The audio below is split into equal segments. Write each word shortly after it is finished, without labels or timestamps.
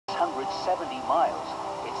70 miles,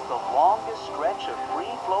 it's the longest stretch of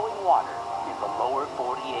free-flowing water in the lower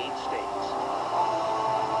 48 states.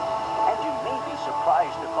 And you may be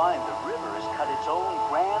surprised to find the river has cut its own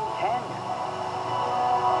Grand Canyon.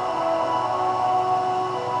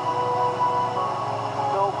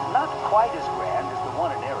 Though not quite as grand as the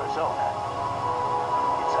one in Arizona,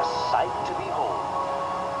 it's a sight to behold.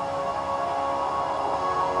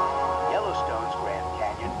 Yellowstone's Grand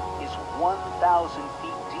Canyon is 1,000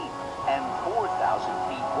 feet deep and 4,000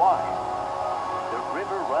 feet wide. The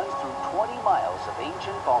river runs through 20 miles of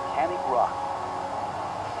ancient volcanic rock.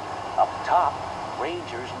 Up top,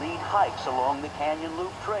 rangers lead hikes along the Canyon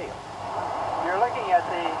Loop Trail. You're looking at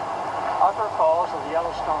the upper falls of the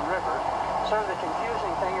Yellowstone River. Sort of the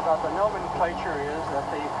confusing thing about the nomenclature is that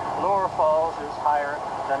the lower falls is higher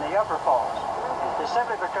than the upper falls. It's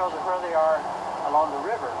simply because of where they are along the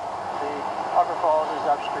river. The upper falls is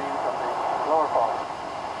upstream from the lower falls.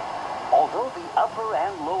 Although the upper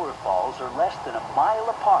and lower falls are less than a mile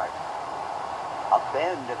apart, a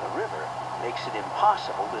bend in the river makes it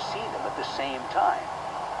impossible to see them at the same time.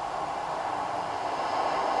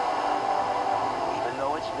 Even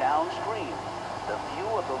though it's downstream, the view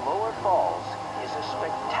of the lower falls is a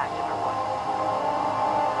spectacular one.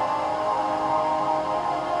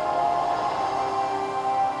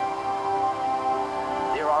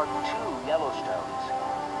 There are two Yellowstones.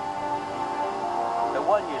 The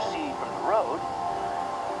one you see from the road,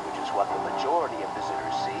 which is what the majority of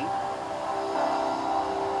visitors see,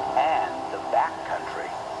 and the backcountry.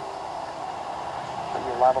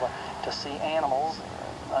 You're liable to see animals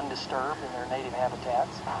undisturbed in their native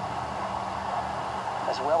habitats,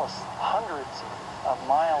 as well as hundreds of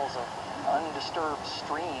miles of undisturbed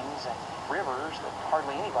streams and rivers that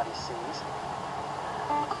hardly anybody sees.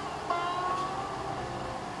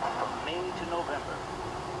 From May to November,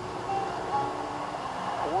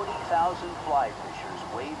 40,000 fly fishers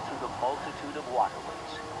wade through the multitude of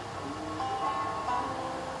waterways.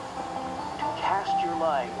 To cast your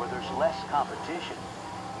line where there's less competition,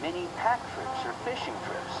 many pack trips or fishing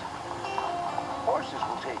trips. Horses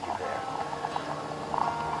will take you there.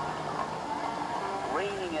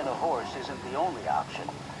 Reining in a horse isn't the only option.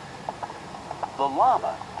 The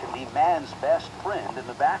llama can be man's best friend in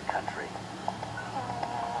the backcountry.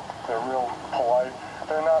 They're real polite.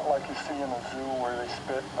 They're not like you see in a zoo where they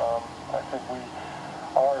spit. I think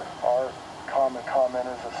our common comment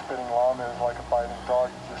is a spitting llama is like a biting dog.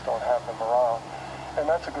 You just don't have them around. And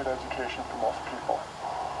that's a good education for most people.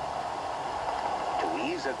 To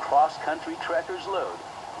ease a cross-country trekker's load,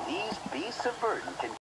 these beasts of burden can